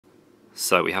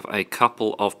So we have a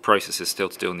couple of processes still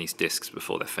to do on these discs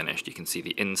before they're finished. You can see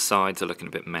the insides are looking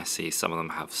a bit messy, some of them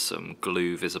have some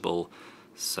glue visible,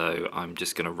 so I'm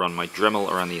just going to run my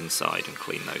Dremel around the inside and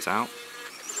clean those out.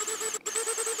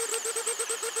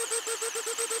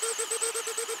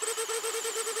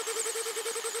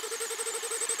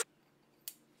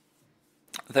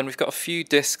 Then we've got a few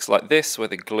discs like this where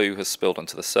the glue has spilled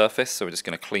onto the surface, so we're just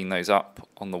going to clean those up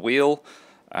on the wheel.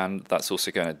 And that's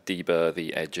also going to deburr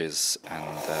the edges and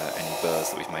any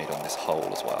burrs that we've made on this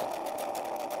hole as well.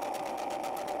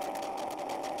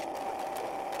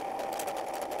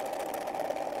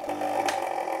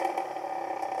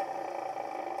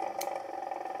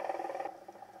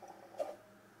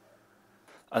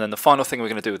 And then the final thing we're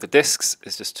going to do with the discs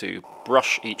is just to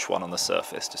brush each one on the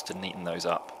surface, just to neaten those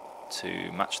up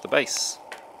to match the base.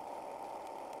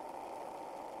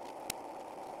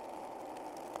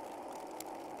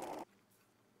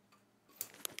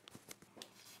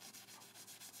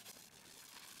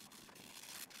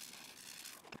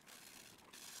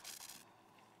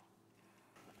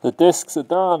 The discs are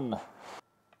done!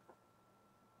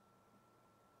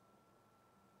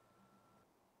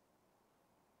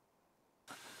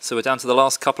 So we're down to the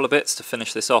last couple of bits to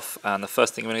finish this off, and the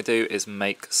first thing we're going to do is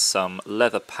make some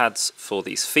leather pads for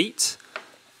these feet.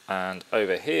 And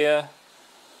over here,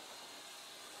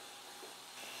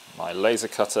 my laser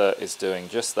cutter is doing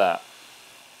just that.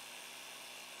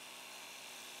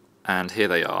 And here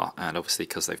they are, and obviously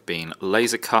because they've been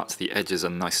laser cut, the edges are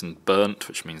nice and burnt,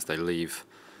 which means they leave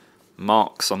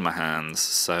marks on my hands.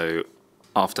 So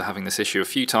after having this issue a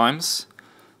few times,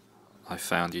 I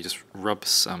found you just rub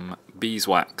some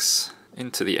beeswax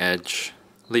into the edge,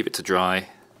 leave it to dry,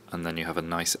 and then you have a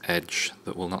nice edge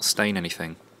that will not stain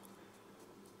anything.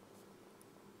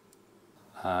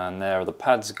 And there are the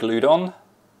pads glued on.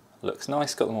 Looks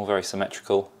nice, got them all very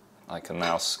symmetrical. I can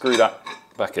now screw that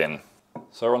back in.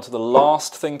 So we're on to the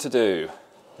last thing to do,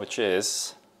 which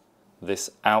is this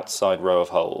outside row of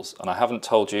holes. And I haven't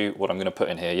told you what I'm going to put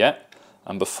in here yet.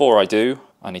 And before I do,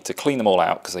 I need to clean them all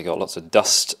out because they got lots of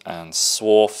dust and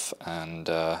swarf and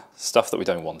stuff that we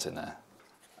don't want in there.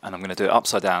 And I'm going to do it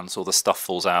upside down so all the stuff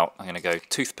falls out. I'm going to go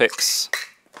toothpicks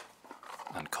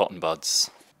and cotton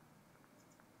buds.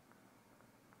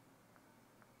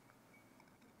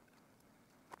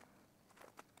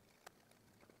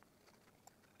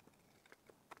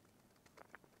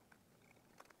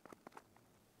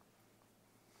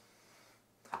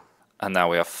 And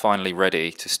now we are finally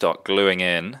ready to start gluing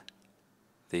in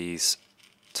these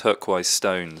turquoise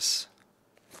stones.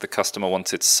 The customer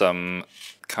wanted some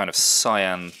kind of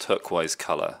cyan turquoise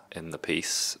colour in the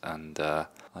piece, and I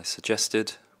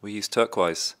suggested we use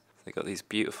turquoise. They've got these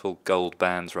beautiful gold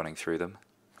bands running through them.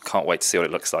 Can't wait to see what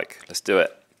it looks like. Let's do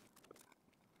it.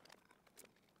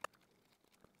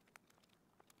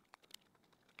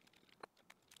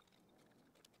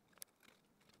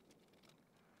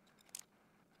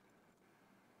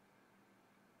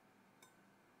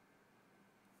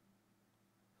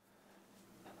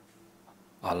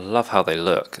 I love how they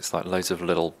look. It's like loads of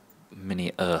little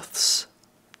mini earths.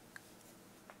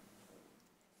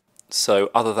 So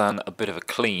other than a bit of a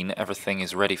clean, everything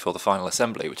is ready for the final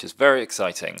assembly, which is very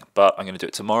exciting. But I'm going to do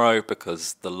it tomorrow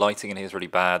because the lighting in here is really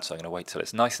bad, so I'm going to wait till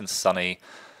it's nice and sunny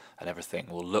and everything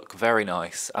will look very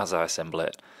nice as I assemble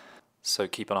it. So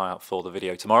keep an eye out for the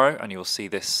video tomorrow and you'll see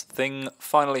this thing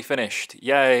finally finished.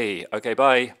 Yay! Okay,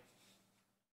 bye!